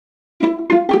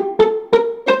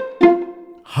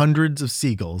hundreds of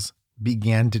Seagulls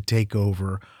began to take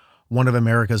over one of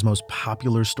America's most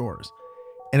popular stores.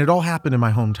 And it all happened in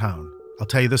my hometown. I'll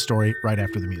tell you the story right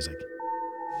after the music.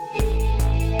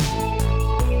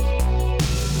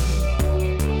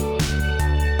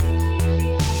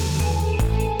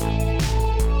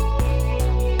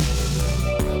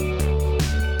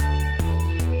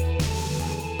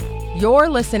 You're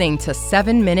listening to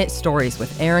 7-Minute Stories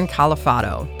with Aaron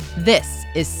Califato. This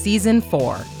is Season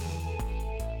 4.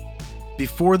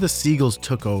 Before the Seagulls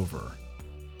took over,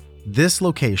 this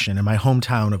location in my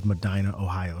hometown of Medina,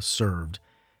 Ohio, served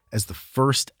as the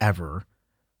first ever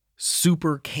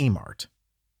super Kmart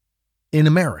in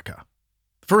America.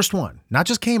 First one, not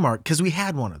just Kmart, because we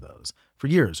had one of those for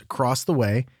years. Across the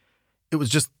way, it was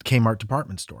just Kmart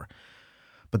department store.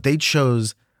 But they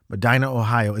chose Medina,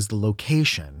 Ohio as the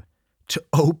location to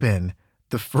open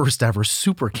the first ever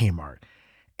super Kmart.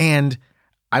 And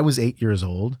I was 8 years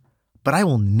old, but I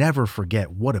will never forget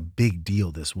what a big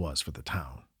deal this was for the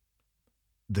town.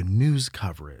 The news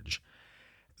coverage,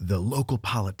 the local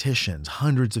politicians,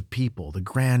 hundreds of people, the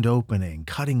grand opening,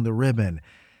 cutting the ribbon.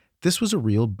 This was a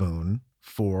real boon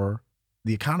for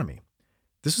the economy.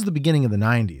 This was the beginning of the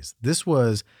 90s. This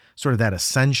was sort of that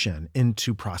ascension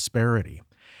into prosperity.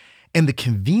 And the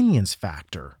convenience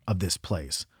factor of this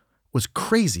place was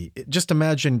crazy. Just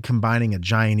imagine combining a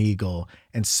giant eagle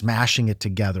and smashing it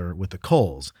together with the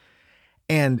Kohl's.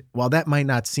 And while that might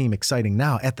not seem exciting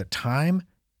now, at the time,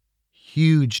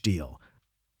 huge deal.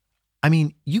 I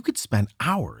mean, you could spend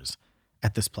hours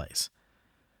at this place.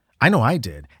 I know I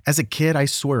did. As a kid, I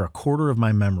swear a quarter of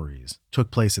my memories took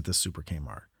place at this super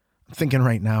Kmart. I'm thinking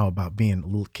right now about being a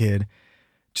little kid,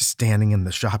 just standing in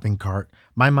the shopping cart.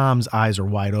 My mom's eyes are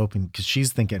wide open because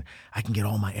she's thinking, I can get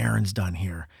all my errands done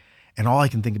here. And all I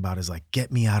can think about is like,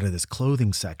 get me out of this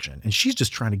clothing section. And she's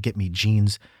just trying to get me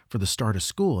jeans for the start of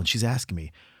school. And she's asking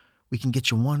me, we can get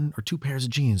you 1 or 2 pairs of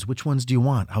jeans. Which ones do you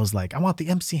want? I was like, I want the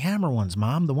MC Hammer ones,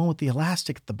 Mom, the one with the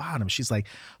elastic at the bottom. She's like,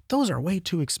 those are way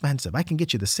too expensive. I can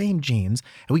get you the same jeans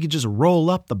and we could just roll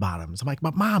up the bottoms. I'm like,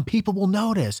 but Mom, people will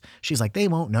notice. She's like, they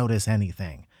won't notice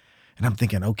anything. And I'm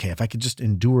thinking, okay, if I could just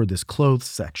endure this clothes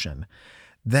section,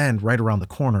 then right around the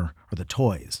corner are the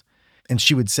toys. And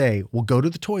she would say, we'll go to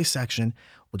the toy section.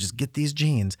 We'll just get these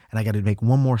jeans. And I got to make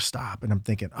one more stop. And I'm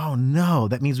thinking, oh no,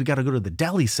 that means we got to go to the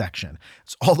deli section.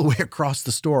 It's all the way across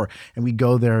the store. And we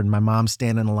go there and my mom's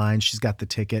standing in line. She's got the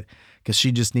ticket because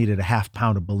she just needed a half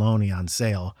pound of bologna on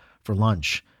sale for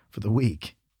lunch for the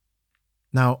week.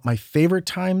 Now, my favorite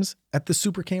times at the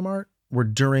Super Kmart were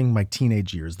during my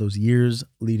teenage years, those years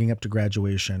leading up to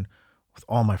graduation with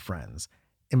all my friends.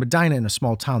 In Medina, in a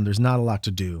small town, there's not a lot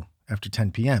to do after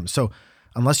 10 p.m. So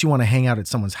unless you want to hang out at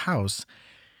someone's house,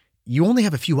 you only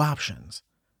have a few options.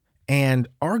 And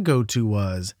our go-to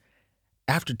was,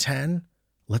 after 10,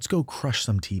 let's go crush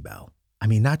some T-Bell. I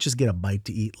mean, not just get a bite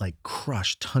to eat, like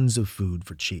crush tons of food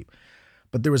for cheap.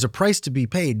 But there was a price to be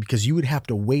paid because you would have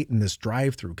to wait in this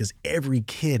drive-thru because every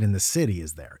kid in the city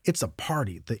is there. It's a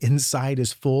party. The inside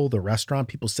is full, the restaurant,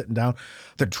 people sitting down.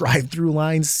 The drive-thru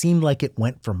lines seemed like it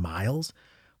went for miles,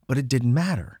 but it didn't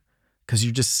matter because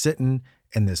you're just sitting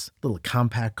in this little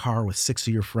compact car with 6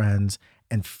 of your friends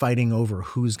and fighting over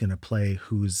who's going to play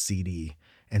whose CD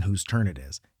and whose turn it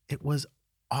is. It was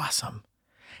awesome.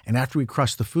 And after we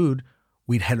crushed the food,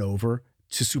 we'd head over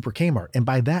to Super Kmart. And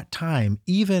by that time,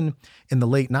 even in the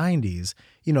late 90s,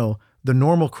 you know, the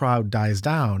normal crowd dies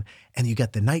down and you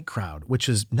get the night crowd, which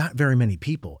is not very many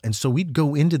people. And so we'd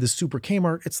go into the Super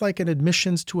Kmart. It's like an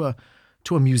admissions to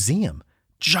a museum,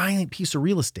 giant piece of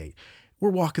real estate. We're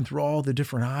walking through all the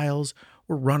different aisles.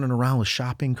 We're running around with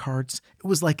shopping carts. It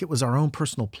was like it was our own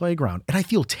personal playground. And I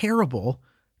feel terrible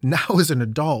now as an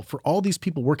adult for all these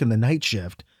people working the night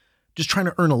shift, just trying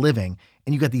to earn a living.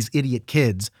 And you got these idiot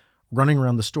kids running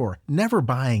around the store, never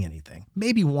buying anything,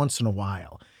 maybe once in a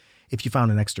while, if you found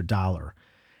an extra $1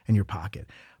 in your pocket.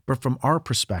 But from our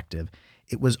perspective,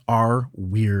 it was our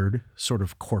weird sort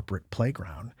of corporate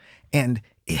playground. And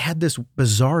it had this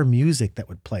bizarre music that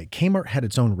would play. Kmart had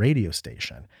its own radio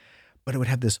station, but it would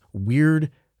have this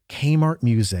weird Kmart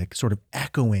music sort of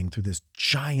echoing through this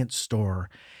giant store.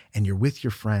 And you're with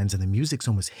your friends and the music's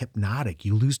almost hypnotic.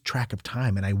 You lose track of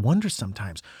time. And I wonder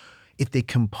sometimes if they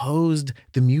composed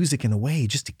the music in a way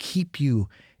just to keep you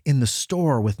in the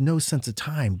store with no sense of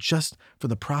time, just for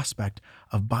the prospect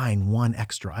of buying one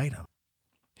extra item.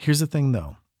 Here's the thing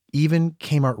though, even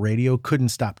Kmart radio couldn't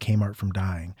stop Kmart from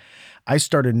dying. I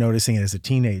started noticing it as a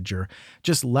teenager,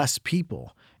 just less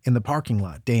people in the parking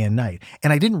lot day and night.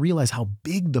 And I didn't realize how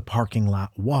big the parking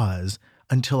lot was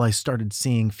until I started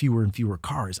seeing fewer and fewer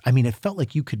cars. I mean, it felt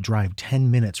like you could drive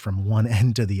 10 minutes from one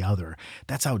end to the other.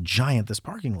 That's how giant this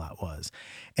parking lot was.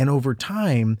 And over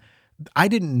time, I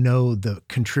didn't know the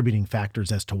contributing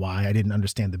factors as to why. I didn't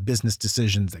understand the business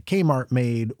decisions that Kmart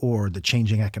made, or the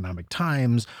changing economic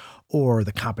times, or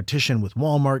the competition with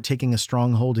Walmart taking a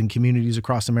stronghold in communities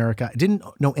across America. I didn't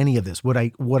know any of this. What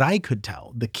I could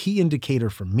tell, the key indicator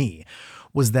for me,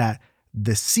 was that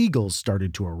the Seagulls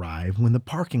started to arrive when the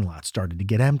parking lot started to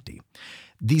get empty.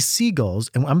 These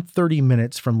Seagulls, and I'm 30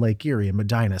 minutes from Lake Erie in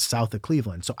Medina, south of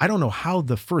Cleveland. So I don't know how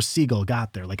the first Seagull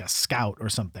got there, like a scout or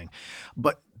something,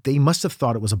 but they must have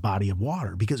thought it was a body of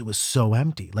water because it was so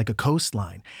empty, like a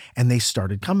coastline. And they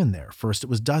started coming there. First it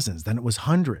was dozens, then it was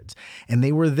hundreds. And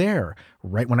they were there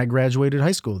right when I graduated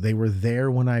high school. They were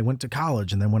there when I went to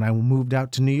college, and then when I moved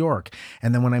out to New York,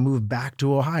 and then when I moved back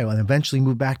to Ohio, and eventually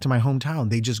moved back to my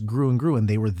hometown. They just grew and grew, and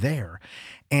they were there.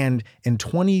 And in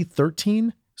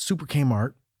 2013, Super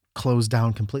Kmart closed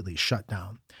down completely, shut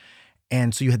down.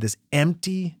 And so you had this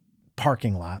empty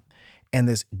parking lot and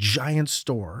this giant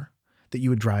store that you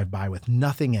would drive by with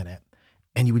nothing in it,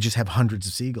 and you would just have hundreds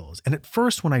of Seagulls. And at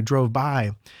first, when I drove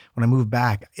by, when I moved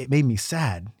back, it made me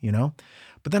sad,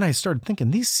 But then I started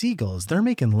thinking, these Seagulls, they're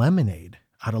making lemonade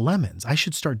out of lemons. I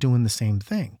should start doing the same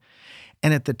thing.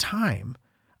 And at the time,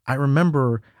 I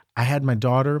remember I had my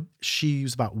daughter. She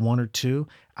was about 1 or 2.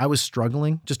 I was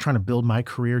struggling, just trying to build my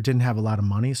career, didn't have a lot of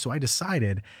money. So I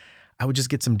decided I would just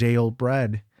get some day-old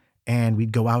bread, and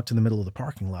we'd go out to the middle of the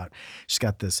parking lot. She's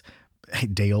got this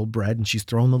day-old bread, and she's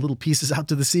throwing the little pieces out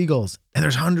to the Seagulls. And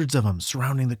there's hundreds of them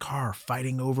surrounding the car,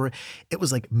 fighting over it. It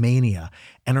was like mania.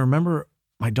 And I remember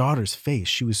my daughter's face.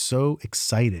 She was so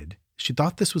excited. She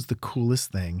thought this was the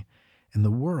coolest thing in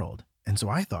the world. And so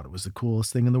I thought it was the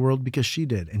coolest thing in the world because she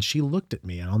did. And she looked at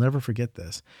me, and I'll never forget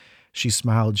this. She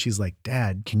smiled. She's like,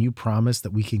 "Dad, can you promise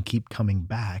that we can keep coming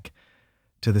back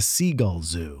to the Seagull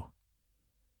Zoo?"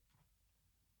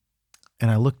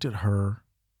 And I looked at her,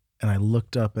 and I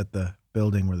looked up at the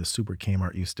building where the Super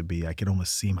Kmart used to be. I could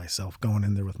almost see myself going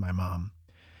in there with my mom.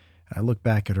 And I looked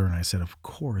back at her, and I said, "Of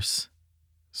course,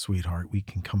 sweetheart, we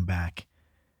can come back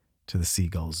to the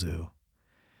Seagull Zoo."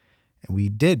 And we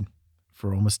did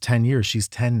for almost 10 years. She's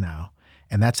 10 now.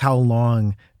 And that's how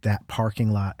long that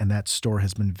parking lot and that store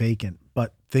has been vacant.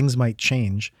 But things might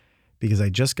change, because I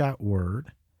just got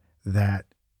word that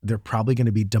they're probably going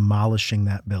to be demolishing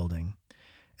that building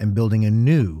and building a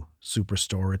new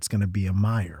superstore. It's going to be a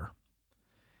Meijer.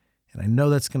 And I know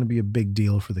that's going to be a big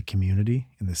deal for the community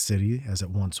in the city, as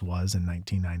it once was in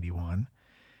 1991.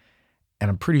 And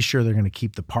I'm pretty sure they're going to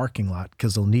keep the parking lot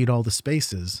because they'll need all the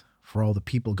spaces for all the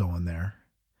people going there.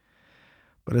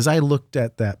 But as I looked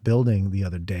at that building the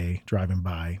other day, driving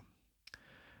by,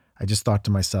 I just thought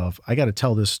to myself, I got to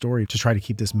tell this story to try to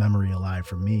keep this memory alive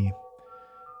for me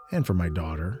and for my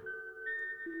daughter.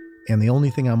 And the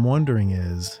only thing I'm wondering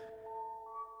is,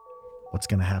 what's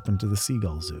going to happen to the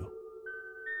Seagull Zoo?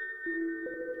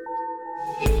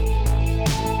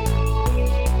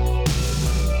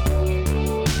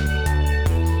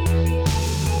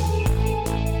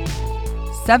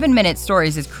 Seven-Minute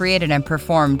Stories is created and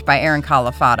performed by Aaron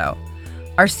Califato.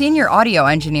 Our senior audio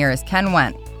engineer is Ken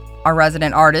Went. Our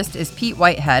resident artist is Pete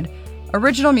Whitehead.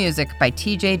 Original music by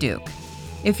TJ Duke.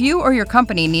 If you or your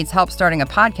company needs help starting a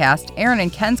podcast, Aaron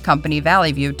and Ken's company,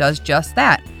 Valley View, does just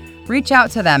that. Reach out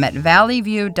to them at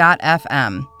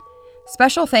valleyview.fm.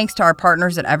 Special thanks to our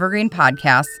partners at Evergreen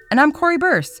Podcasts, and I'm Corey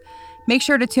Burse. Make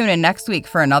sure to tune in next week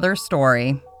for another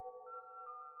story.